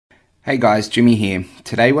Hey guys, Jimmy here.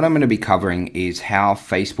 Today what I'm going to be covering is how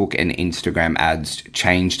Facebook and Instagram ads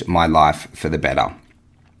changed my life for the better.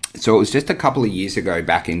 So it was just a couple of years ago,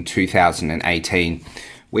 back in 2018,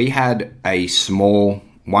 we had a small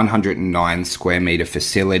 109 square meter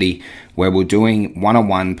facility where we're doing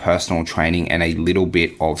one-on-one personal training and a little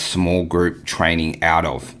bit of small group training out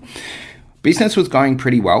of. Business was going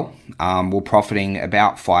pretty well. We're profiting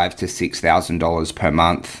about $5,000 to $6,000 per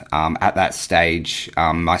month. At that stage,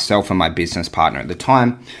 myself and my business partner at the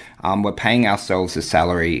time were paying ourselves a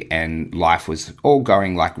salary, and life was all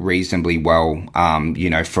going like reasonably well,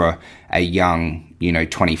 for a young,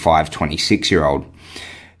 25, 26-year-old.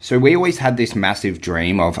 So we always had this massive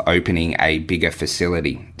dream of opening a bigger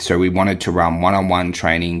facility. So we wanted to run one-on-one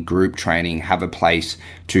training, group training, have a place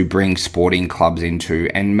to bring sporting clubs into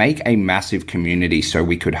and make a massive community so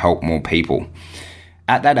we could help more people.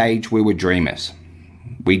 At that age, we were dreamers.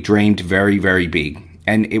 We dreamed very, very big.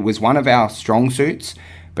 And it was one of our strong suits,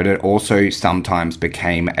 but it also sometimes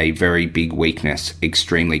became a very big weakness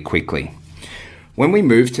extremely quickly. When we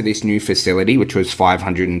moved to this new facility, which was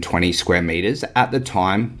 520 square meters, at the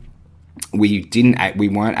time, we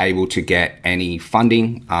weren't able to get any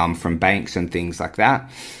funding from banks and things like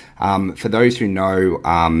that. For those who know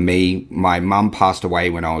me, my mum passed away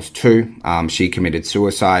when I was 2. She committed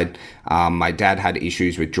suicide. My dad had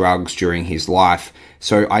issues with drugs during his life.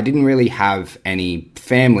 So I didn't really have any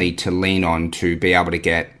family to lean on to be able to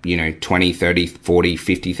get, $20, $30, $40,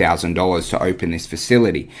 $50,000 to open this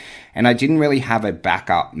facility. And I didn't really have a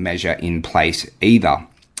backup measure in place either.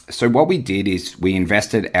 So what we did is we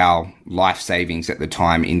invested our life savings at the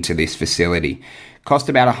time into this facility. Cost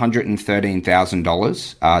about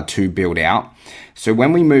 $113,000 to build out. So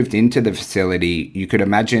when we moved into the facility, you could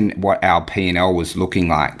imagine what our P&L was looking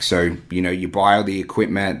like. So, you buy all the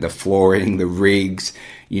equipment, the flooring, the rigs,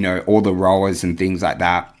 all the rollers and things like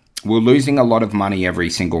that. We're losing a lot of money every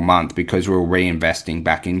single month because we're reinvesting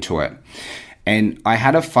back into it. And I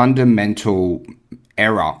had a fundamental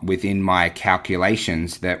error within my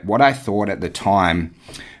calculations that what I thought at the time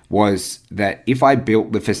was that if I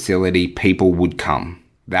built the facility, people would come.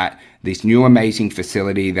 That this new amazing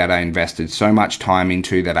facility that I invested so much time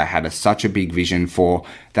into, that I had such a big vision for,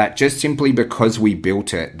 that just simply because we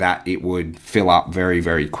built it, that it would fill up very,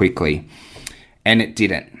 very quickly. And it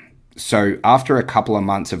didn't. So after a couple of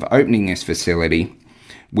months of opening this facility,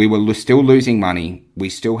 we were still losing money. We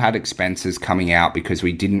still had expenses coming out because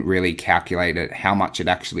we didn't really calculate it, how much it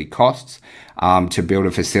actually costs to build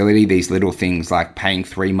a facility. These little things like paying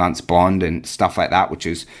 3 months bond and stuff like that, which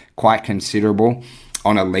is quite considerable.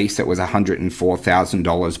 On a lease, it was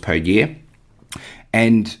 $104,000 per year.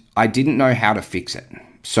 And I didn't know how to fix it.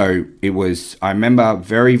 So I remember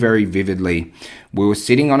very, very vividly, we were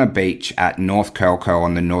sitting on a beach at North Curl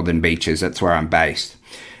on the Northern Beaches. That's where I'm based.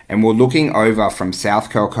 And we're looking over from South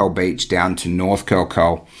Curl Beach down to North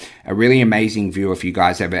Curl. A really amazing view if you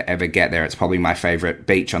guys ever get there. It's probably my favorite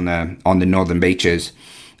beach on the Northern Beaches.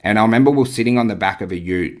 And I remember we're sitting on the back of a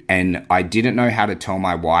ute, and I didn't know how to tell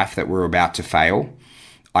my wife that we were about to fail.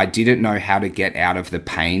 I didn't know how to get out of the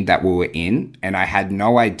pain that we were in, and I had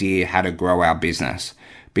no idea how to grow our business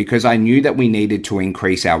because I knew that we needed to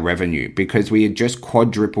increase our revenue because we had just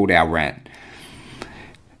quadrupled our rent.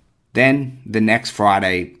 Then the next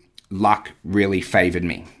Friday, luck really favored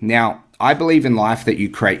me. Now, I believe in life that you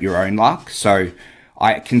create your own luck. So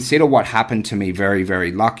I consider what happened to me very,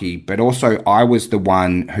 very lucky, but also I was the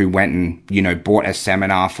one who went and, bought a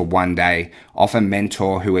seminar for one day off a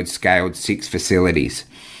mentor who had scaled 6 facilities.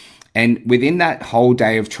 And within that whole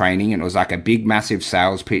day of training, it was like a big, massive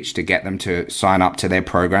sales pitch to get them to sign up to their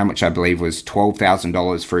program, which I believe was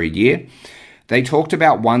 $12,000 for a year. They talked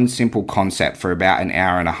about one simple concept for about an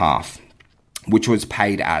hour and a half, which was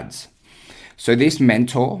paid ads. So this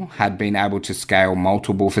mentor had been able to scale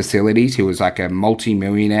multiple facilities. He was like a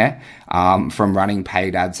multi-millionaire from running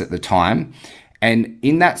paid ads at the time. And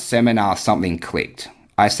in that seminar, something clicked.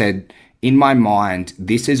 I said, in my mind,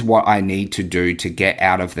 this is what I need to do to get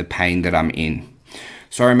out of the pain that I'm in.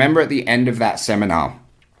 So I remember at the end of that seminar,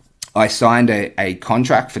 I signed a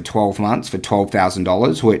contract for 12 months for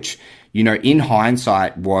 $12,000, which, in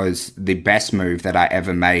hindsight was the best move that I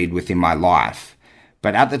ever made within my life.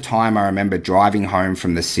 But at the time, I remember driving home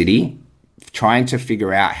from the city, trying to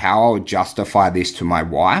figure out how I would justify this to my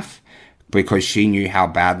wife because she knew how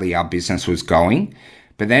badly our business was going.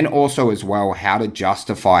 But then also as well, how to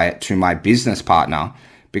justify it to my business partner,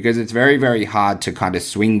 because it's very, very hard to kind of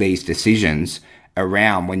swing these decisions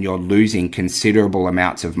around when you're losing considerable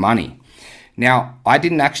amounts of money. Now, I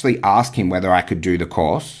didn't actually ask him whether I could do the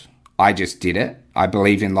course. I just did it. I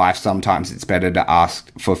believe in life sometimes it's better to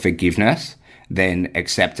ask for forgiveness than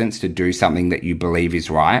acceptance to do something that you believe is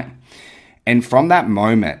right. And from that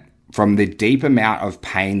moment, from the deep amount of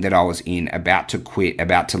pain that I was in, about to quit,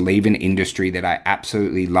 about to leave an industry that I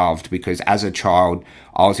absolutely loved, because as a child,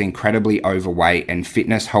 I was incredibly overweight and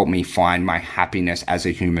fitness helped me find my happiness as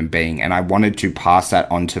a human being. And I wanted to pass that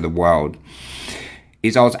on to the world,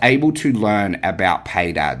 is I was able to learn about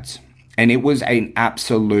paid ads. And it was an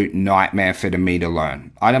absolute nightmare for me to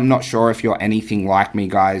learn. I'm not sure if you're anything like me,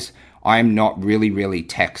 guys. I'm not really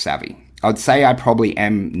tech savvy. I'd say I probably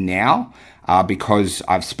am now, because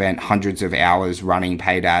I've spent hundreds of hours running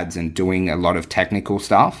paid ads and doing a lot of technical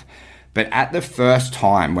stuff. But at the first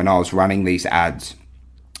time when I was running these ads,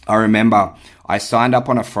 I remember I signed up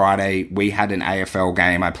on a Friday. We had an AFL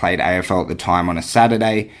game. I played AFL at the time on a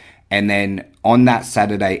Saturday. And then on that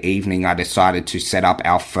Saturday evening, I decided to set up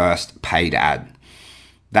our first paid ad.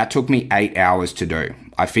 That took me 8 hours to do.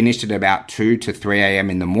 I finished at about 2 to 3 a.m.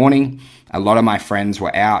 in the morning. A lot of my friends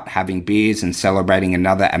were out having beers and celebrating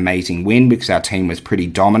another amazing win because our team was pretty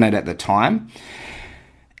dominant at the time.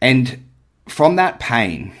 And from that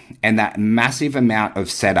pain and that massive amount of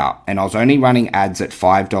setup, and I was only running ads at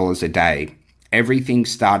 $5 a day, everything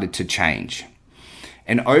started to change.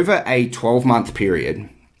 And over a 12-month period,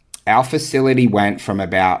 our facility went from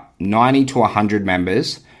about 90 to 100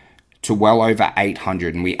 members to well over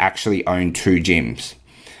 800, and we actually own 2 gyms.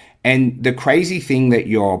 And the crazy thing that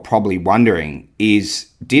you're probably wondering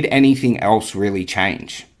is, did anything else really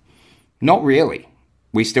change? Not really.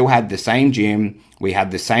 We still had the same gym, we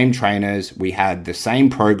had the same trainers, we had the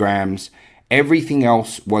same programs, everything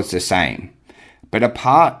else was the same. But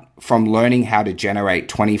apart from learning how to generate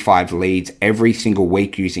 25 leads every single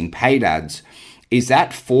week using paid ads, is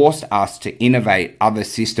that forced us to innovate other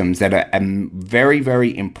systems that are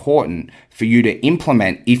very important for you to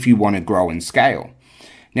implement if you want to grow and scale.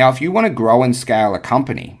 Now, if you want to grow and scale a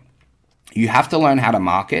company, you have to learn how to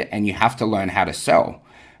market and you have to learn how to sell.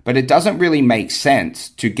 But it doesn't really make sense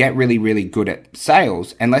to get really good at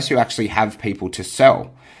sales unless you actually have people to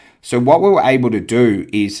sell. So what we were able to do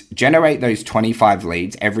is generate those 25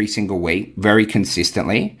 leads every single week very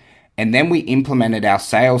consistently. And then we implemented our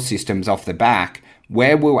sales systems off the back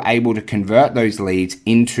where we were able to convert those leads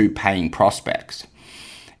into paying prospects.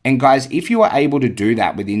 And guys, if you are able to do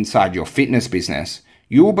that with inside your fitness business,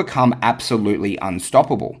 you will become absolutely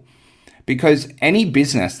unstoppable, because any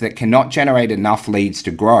business that cannot generate enough leads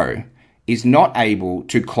to grow is not able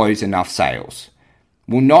to close enough sales,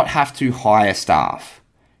 will not have to hire staff.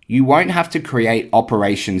 You won't have to create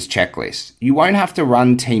operations checklists. You won't have to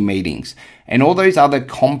run team meetings and all those other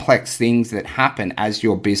complex things that happen as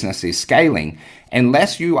your business is scaling.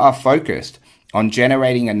 Unless you are focused on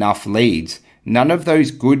generating enough leads, none of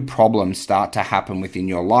those good problems start to happen within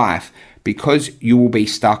your life, because you will be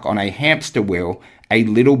stuck on a hamster wheel, a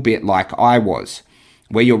little bit like I was,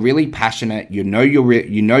 where you're really passionate, you know you're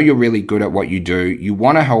really good at what you do, you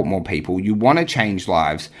want to help more people, you want to change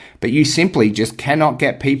lives, but you simply just cannot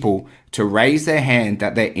get people to raise their hand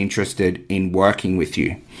that they're interested in working with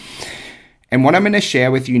you. And what I'm going to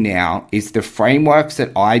share with you now is the frameworks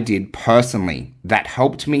that I did personally that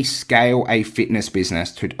helped me scale a fitness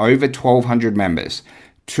business to over 1,200 members,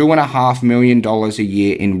 $2.5 million a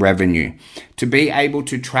year in revenue, to be able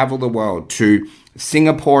to travel the world to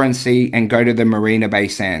Singapore and see and go to the Marina Bay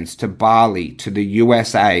Sands, to Bali, to the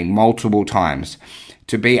USA multiple times,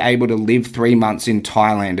 to be able to live 3 months in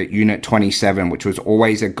Thailand at Unit 27, which was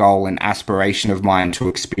always a goal and aspiration of mine to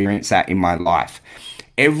experience that in my life.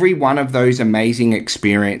 Every one of those amazing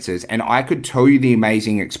experiences, and I could tell you the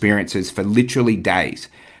amazing experiences for literally days,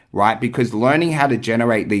 right? Because learning how to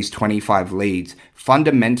generate these 25 leads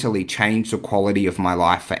fundamentally changed the quality of my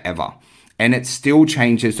life forever. And it still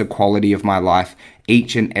changes the quality of my life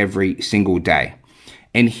each and every single day.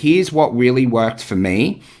 And here's what really worked for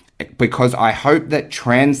me, because I hope that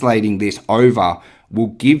translating this over will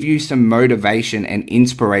give you some motivation and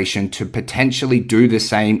inspiration to potentially do the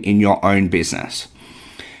same in your own business.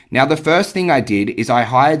 Now, the first thing I did is I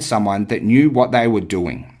hired someone that knew what they were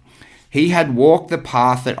doing. He had walked the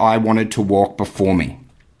path that I wanted to walk before me.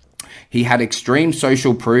 He had extreme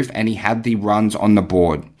social proof and he had the runs on the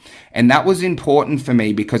board. And that was important for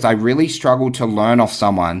me because I really struggled to learn off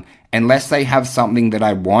someone unless they have something that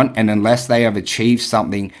I want and unless they have achieved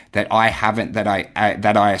something that I haven't, that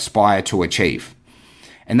I aspire to achieve.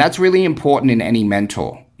 And that's really important in any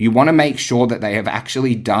mentor. You want to make sure that they have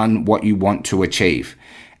actually done what you want to achieve.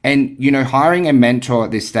 And, hiring a mentor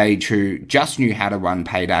at this stage who just knew how to run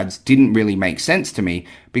paid ads didn't really make sense to me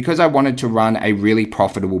because I wanted to run a really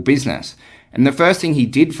profitable business. And the first thing he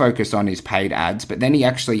did focus on is paid ads, but then he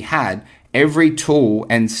actually had every tool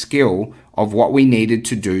and skill of what we needed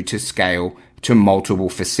to do to scale to multiple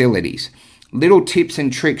facilities. Little tips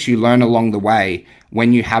and tricks you learn along the way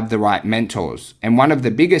when you have the right mentors. And one of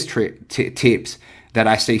the biggest tips that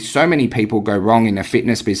I see so many people go wrong in a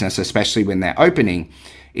fitness business, especially when they're opening,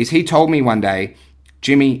 is he told me one day,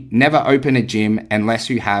 Jimmy, never open a gym unless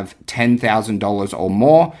you have $10,000 or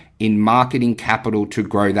more in marketing capital to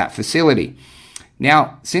grow that facility.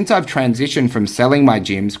 Now, since I've transitioned from selling my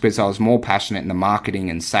gyms because I was more passionate in the marketing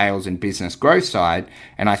and sales and business growth side,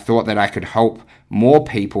 and I thought that I could help more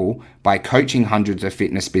people by coaching hundreds of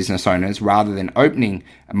fitness business owners rather than opening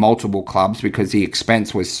multiple clubs because the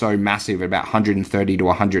expense was so massive, about 130 to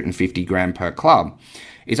 150 grand per club,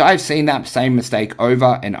 is I've seen that same mistake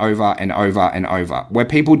over and over and over and over, where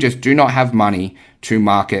people just do not have money to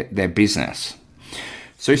market their business.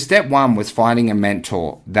 So step one was finding a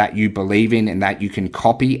mentor that you believe in and that you can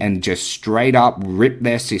copy and just straight up rip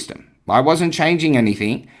their system. I wasn't changing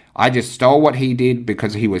anything. I just stole what he did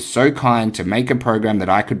because he was so kind to make a program that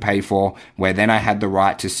I could pay for, where then I had the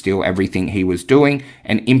right to steal everything he was doing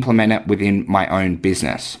and implement it within my own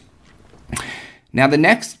business. Now, the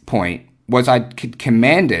next point was I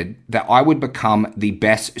commanded that I would become the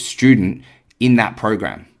best student in that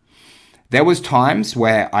program. There was times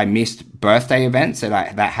where I missed birthday events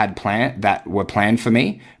that were planned for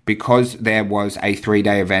me because there was a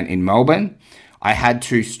 3-day event in Melbourne. I had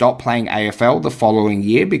to stop playing AFL the following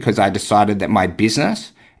year because I decided that my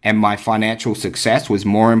business and my financial success was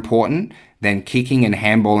more important than kicking and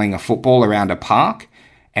handballing a football around a park.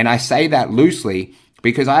 And I say that loosely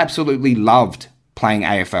because I absolutely loved playing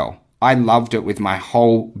AFL. I loved it with my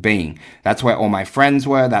whole being. That's where all my friends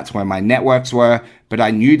were. That's where my networks were. But I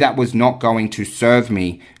knew that was not going to serve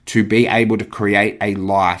me to be able to create a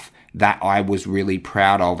life that I was really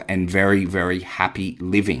proud of and very, very happy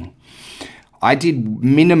living. I did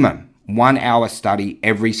minimum 1 hour study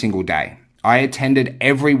every single day. I attended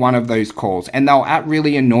every one of those calls, and they were at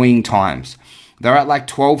really annoying times. They're at like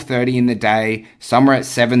 12:30 in the day, some are at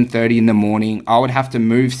 7:30 in the morning. I would have to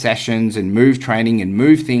move sessions and move training and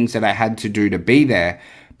move things that I had to do to be there.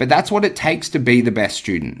 But that's what it takes to be the best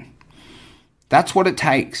student. That's what it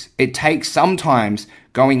takes. It takes sometimes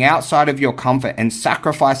going outside of your comfort and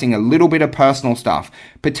sacrificing a little bit of personal stuff,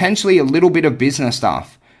 potentially a little bit of business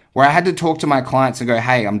stuff, where I had to talk to my clients and go,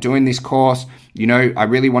 hey, I'm doing this course. I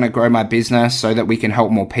really want to grow my business so that we can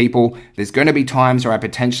help more people. There's going to be times where I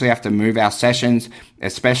potentially have to move our sessions,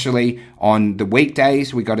 especially on the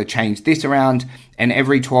weekdays. We got to change this around. And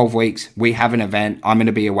every 12 weeks, we have an event. I'm going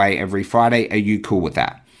to be away every Friday. Are you cool with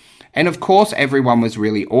that? And of course, everyone was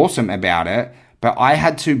really awesome about it. But I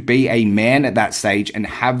had to be a man at that stage and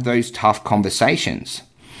have those tough conversations.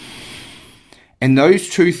 And those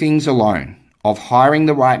two things alone, of hiring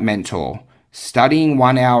the right mentor, studying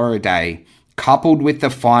 1 hour a day, coupled with the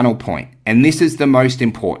final point, and this is the most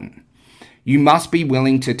important, you must be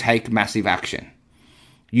willing to take massive action.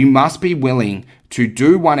 You must be willing to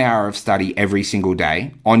do 1 hour of study every single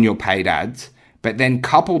day on your paid ads, but then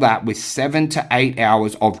couple that with 7 to 8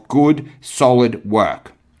 hours of good, solid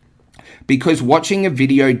work. Because watching a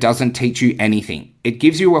video doesn't teach you anything. It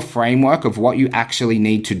gives you a framework of what you actually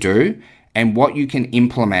need to do and what you can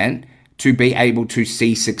implement to be able to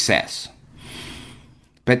see success.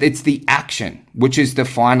 But it's the action, which is the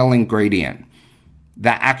final ingredient,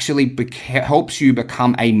 that actually helps you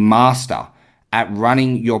become a master at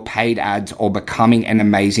running your paid ads or becoming an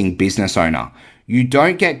amazing business owner. You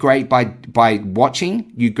don't get great by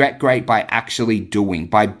watching, you get great by actually doing,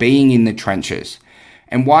 by being in the trenches.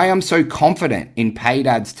 And why I'm so confident in paid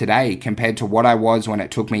ads today compared to what I was when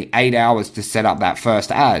it took me 8 hours to set up that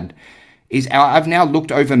first ad is I've now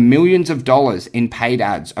looked over millions of dollars in paid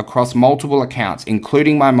ads across multiple accounts,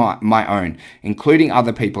 including my own, including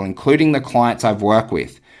other people, including the clients I've worked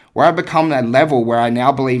with, where I've become a level where I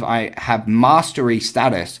now believe I have mastery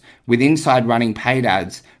status with inside running paid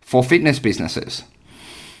ads for fitness businesses.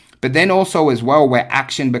 But then also as well, where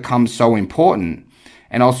action becomes so important,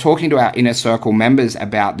 and I was talking to our Inner Circle members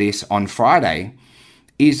about this on Friday,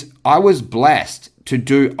 is I was blessed to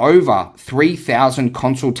do over 3,000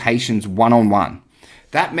 consultations one-on-one.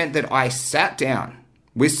 That meant that I sat down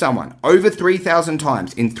with someone over 3,000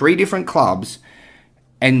 times in 3 different clubs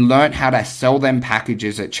and learned how to sell them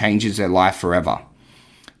packages that changes their life forever.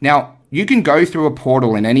 Now, you can go through a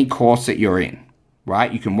portal in any course that you're in,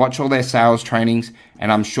 right? You can watch all their sales trainings,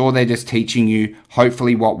 and I'm sure they're just teaching you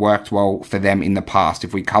hopefully what worked well for them in the past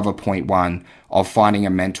if we cover point 1 of finding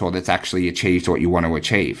a mentor that's actually achieved what you want to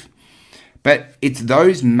achieve. But it's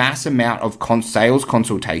those mass amount of sales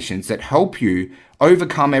consultations that help you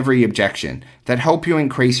overcome every objection, that help you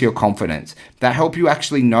increase your confidence, that help you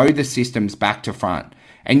actually know the systems back to front.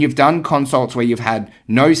 and you've done consults where you've had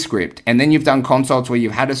no script, and then you've done consults where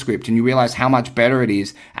you've had a script, and you realize how much better it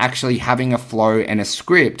is actually having a flow and a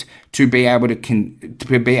script to be able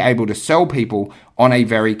to sell people on a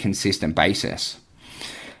very consistent basis.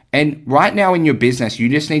 And right now in your business, you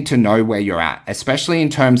just need to know where you're at, especially in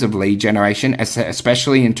terms of lead generation,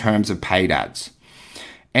 especially in terms of paid ads.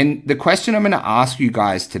 And the question I'm going to ask you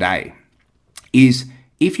guys today is,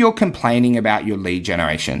 if you're complaining about your lead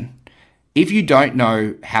generation, if you don't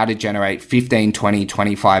know how to generate 15, 20,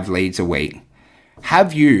 25 leads a week,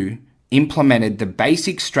 have you implemented the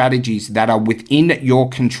basic strategies that are within your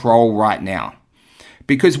control right now?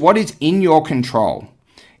 Because what is in your control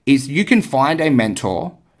is you can find a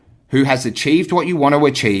mentor who has achieved what you want to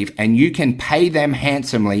achieve, and you can pay them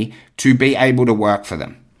handsomely to be able to work for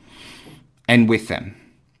them and with them.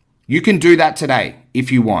 You can do that today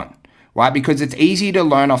if you want, right? Because it's easy to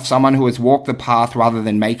learn off someone who has walked the path rather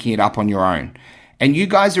than making it up on your own. And you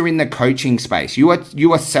guys are in the coaching space. You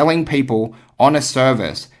are selling people on a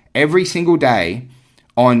service every single day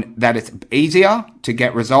on that it's easier to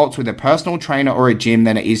get results with a personal trainer or a gym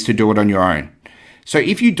than it is to do it on your own. So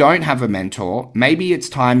if you don't have a mentor, maybe it's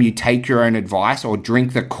time you take your own advice or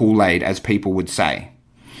drink the Kool-Aid, as people would say.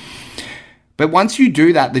 But once you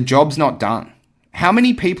do that, the job's not done. How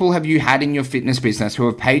many people have you had in your fitness business who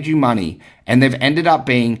have paid you money and they've ended up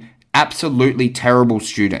being absolutely terrible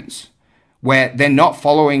students, where they're not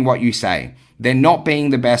following what you say, they're not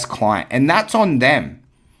being the best client, and that's on them.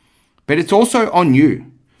 But it's also on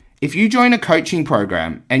you. If you join a coaching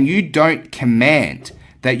program and you don't command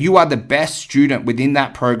that you are the best student within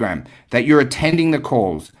that program, that you're attending the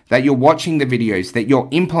calls, that you're watching the videos, that you're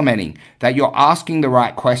implementing, that you're asking the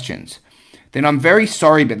right questions, then I'm very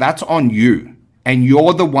sorry, but that's on you. And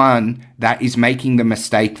you're the one that is making the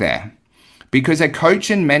mistake there. Because a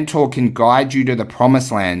coach and mentor can guide you to the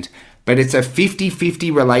promised land, but it's a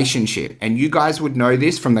 50-50 relationship. And you guys would know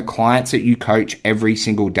this from the clients that you coach every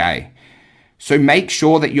single day. So make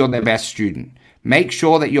sure that you're the best student. Make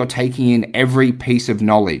sure that you're taking in every piece of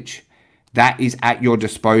knowledge that is at your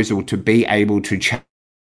disposal to be able to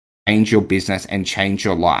change your business and change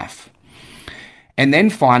your life. And then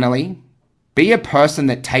finally, be a person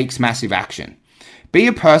that takes massive action. Be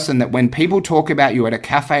a person that when people talk about you at a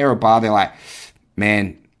cafe or a bar, they're like,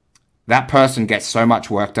 man, that person gets so much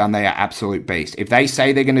work done. They are absolute beast. If they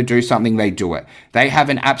say they're going to do something, they do it. They have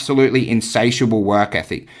an absolutely insatiable work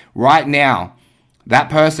ethic. Right now, that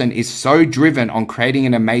person is so driven on creating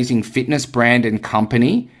an amazing fitness brand and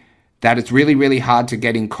company that it's really, really hard to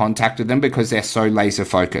get in contact with them because they're so laser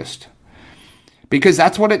focused. Because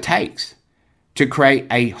that's what it takes to create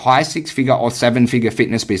a high 6-figure or 7-figure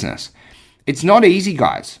fitness business. It's not easy,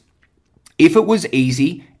 guys. If it was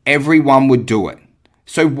easy, everyone would do it.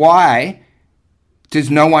 So why does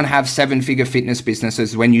no one have 7-figure fitness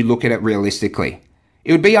businesses when you look at it realistically?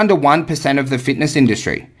 It would be under 1% of the fitness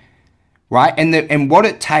industry. Right? And what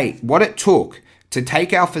it took to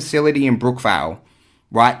take our facility in Brookvale,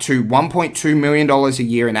 right, to $1.2 million a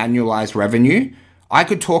year in annualized revenue, I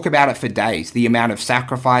could talk about it for days. The amount of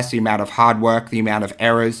sacrifice, the amount of hard work, the amount of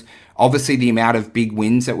errors, obviously the amount of big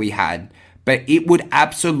wins that we had. But it would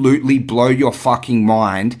absolutely blow your fucking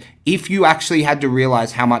mind if you actually had to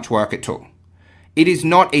realize how much work it took. It is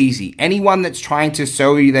not easy. Anyone that's trying to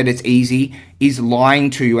sell you that it's easy is lying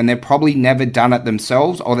to you, and they've probably never done it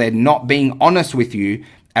themselves, or they're not being honest with you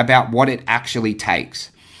about what it actually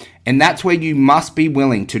takes. And that's where you must be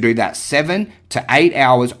willing to do that 7 to 8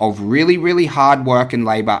 hours of really, really hard work and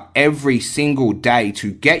labor every single day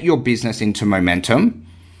to get your business into momentum.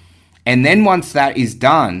 And then once that is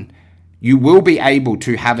done, you will be able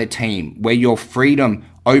to have a team where your freedom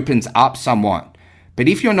opens up somewhat. But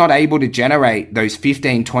if you're not able to generate those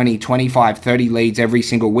 15, 20, 25, 30 leads every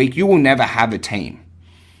single week, you will never have a team.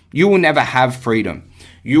 You will never have freedom.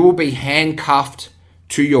 You will be handcuffed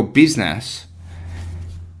to your business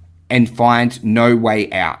and find no way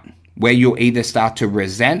out, where you'll either start to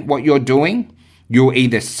resent what you're doing, you'll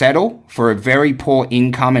either settle for a very poor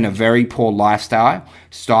income and a very poor lifestyle,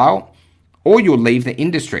 or you'll leave the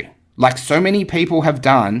industry, like so many people have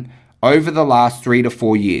done over the last 3 to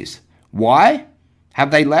 4 years. Why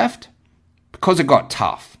have they left? Because it got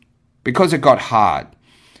tough, because it got hard,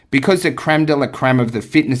 because the creme de la creme of the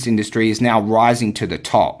fitness industry is now rising to the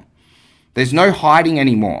top. There's no hiding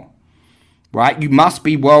anymore, right? You must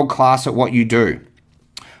be world class at what you do.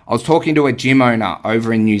 I was talking to a gym owner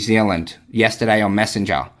over in New Zealand yesterday on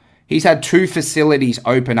Messenger. He's had 2 facilities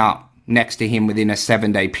open up next to him within a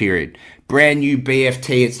 7-day period. Brand new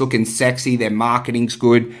BFT, it's looking sexy, their marketing's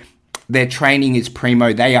good, their training is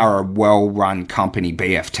primo. They are a well-run company,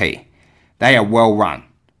 BFT. They are well-run,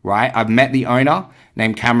 right? I've met the owner.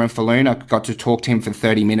 named Cameron Falloon. I got to talk to him for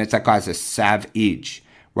 30 minutes. That guy's a savage,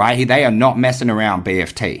 right? They are not messing around,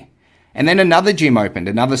 BFT. And then another gym opened,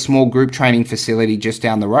 another small group training facility just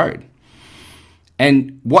down the road.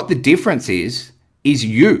 And what the difference is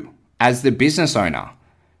you as the business owner.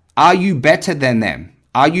 Are you better than them?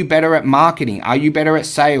 Are you better at marketing? Are you better at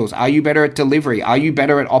sales? Are you better at delivery? Are you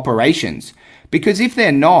better at operations? Because if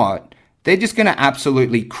they're not, they're just going to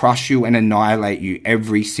absolutely crush you and annihilate you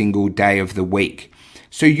every single day of the week.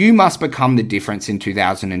 So you must become the difference in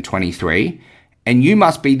 2023, and you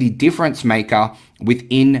must be the difference maker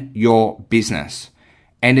within your business.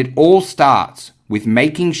 And it all starts with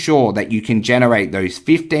making sure that you can generate those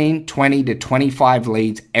 15, 20 to 25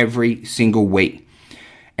 leads every single week.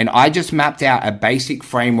 And I just mapped out a basic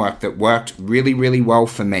framework that worked really, really well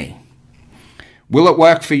for me. Will it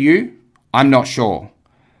work for you? I'm not sure.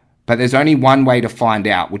 But there's only one way to find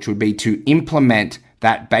out, which would be to implement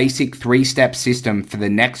that basic 3-step system for the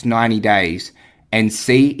next 90 days and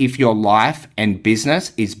see if your life and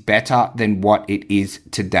business is better than what it is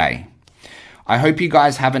today. I hope you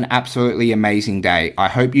guys have an absolutely amazing day. I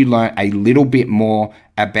hope you learn a little bit more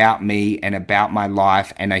about me and about my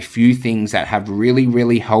life and a few things that have really,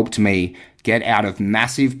 really helped me get out of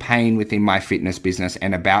massive pain within my fitness business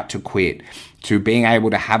and about to quit, to being able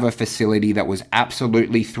to have a facility that was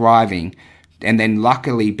absolutely thriving, and then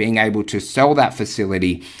luckily being able to sell that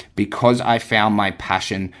facility because I found my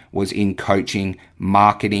passion was in coaching,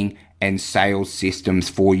 marketing, and sales systems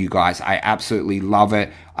for you guys. I absolutely love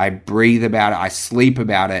it. I breathe about it. I sleep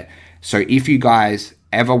about it. So if you guys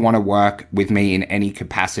ever want to work with me in any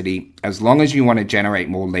capacity, as long as you want to generate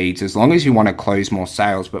more leads, as long as you want to close more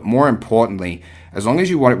sales, but more importantly, as long as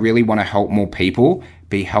you really want to help more people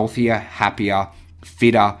be healthier, happier,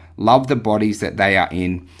 fitter, love the bodies that they are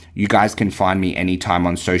in, you guys can find me anytime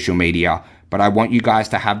on social media. But I want you guys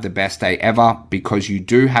to have the best day ever, because you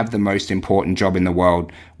do have the most important job in the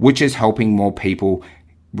world, which is helping more people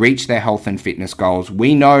reach their health and fitness goals.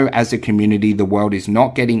 We know as a community, the world is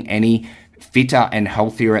not getting any fitter and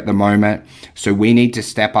healthier at the moment. So we need to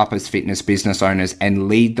step up as fitness business owners and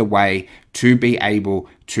lead the way to be able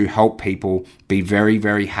to help people be very,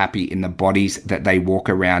 very happy in the bodies that they walk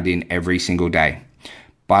around in every single day.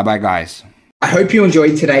 Bye-bye, guys. I hope you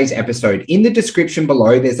enjoyed today's episode. In the description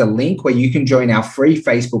below, there's a link where you can join our free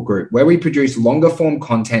Facebook group where we produce longer form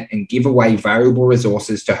content and give away valuable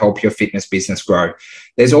resources to help your fitness business grow.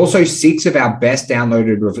 There's also 6 of our best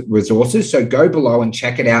downloaded resources, so go below and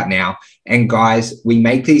check it out now. And guys, we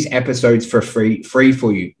make these episodes for free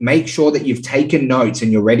for you. Make sure that you've taken notes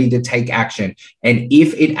and you're ready to take action. And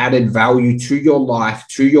if it added value to your life,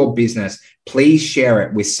 to your business, please share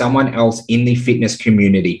it with someone else in the fitness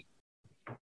community.